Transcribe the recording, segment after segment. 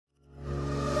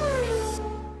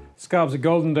Scarb's a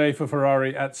golden day for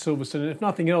Ferrari at Silverstone, and if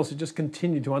nothing else, it just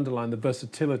continued to underline the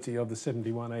versatility of the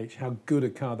 71H, how good a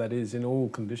car that is in all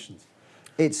conditions.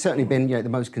 It's certainly been the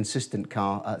most consistent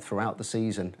car throughout the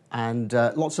season, and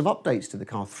lots of updates to the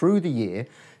car through the year,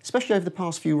 especially over the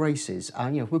past few races.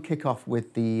 We'll kick off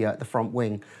with the front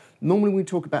wing. Normally when we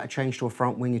talk about a change to a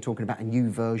front wing, you're talking about a new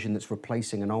version that's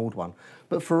replacing an old one.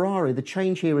 But Ferrari, the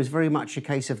change here is very much a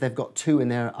case of they've got two in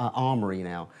their armoury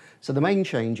now. So the main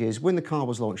change is when the car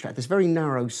was launched, at this very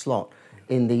narrow slot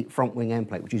in the front wing end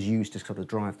plate, which is used to sort of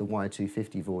drive the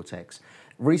Y250 Vortex.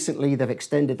 Recently, they've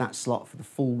extended that slot for the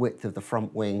full width of the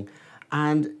front wing.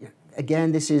 And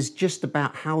again, this is just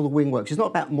about how the wing works. It's not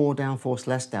about more downforce,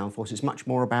 less downforce. It's much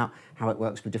more about how it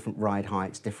works with different ride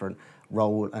heights, different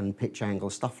roll and pitch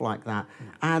angles, stuff like that.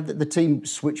 And the team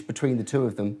switched between the two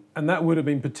of them. And that would have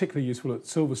been particularly useful at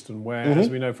Silverstone, where, as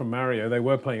we know from Mario, they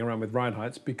were playing around with ride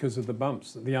heights because of the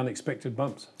bumps, the unexpected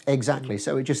bumps. Exactly.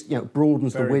 So it just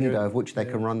broadens the window of which they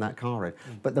can Yeah. run that car in.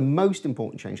 But the most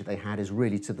important change that they had is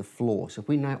really to the floor. So if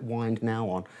we now wind now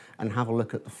on and have a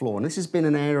look at the floor, and this has been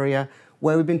an area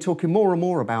where we've been talking more and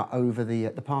more about over the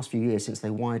past few years since they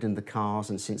widened the cars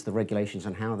and since the regulations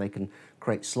on how they can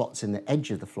create slots in the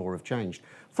edge of the floor have changed.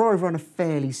 Ferrari run a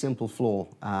fairly simple floor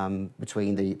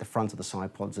between the front of the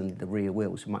side pods and the rear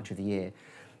wheels for much of the year.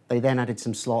 They then added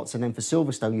some slots, and then for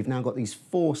Silverstone, you've now got these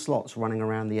 4 slots running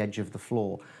around the edge of the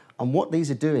floor. And what these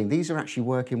are doing, these are actually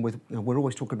working with, we're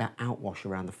always talking about outwash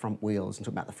around the front wheels and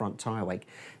talking about the front tyre wake.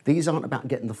 These aren't about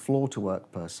getting the floor to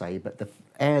work per se, but the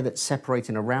air that's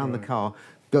separating around the car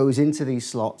goes into these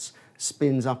slots,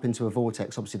 spins up into a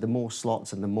vortex. Obviously, the more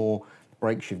slots and the more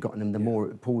brakes you've got in them, the more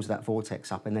it pulls that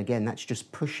vortex up. And again, that's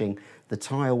just pushing the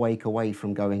tyre wake away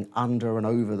from going under and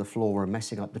over the floor and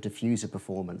messing up the diffuser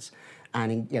performance.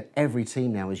 And every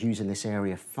team now is using this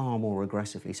area far more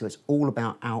aggressively. So it's all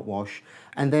about outwash.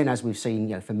 And then, as we've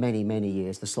seen for many, many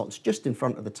years, the slots just in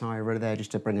front of the tyre are there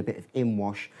just to bring a bit of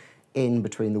inwash in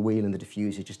between the wheel and the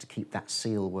diffuser, just to keep that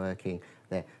seal working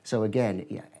there. So again,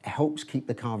 it helps keep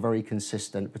the car very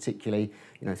consistent, particularly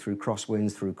through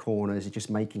crosswinds, through corners, just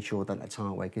making sure that the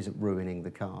tyre wake isn't ruining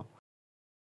the car.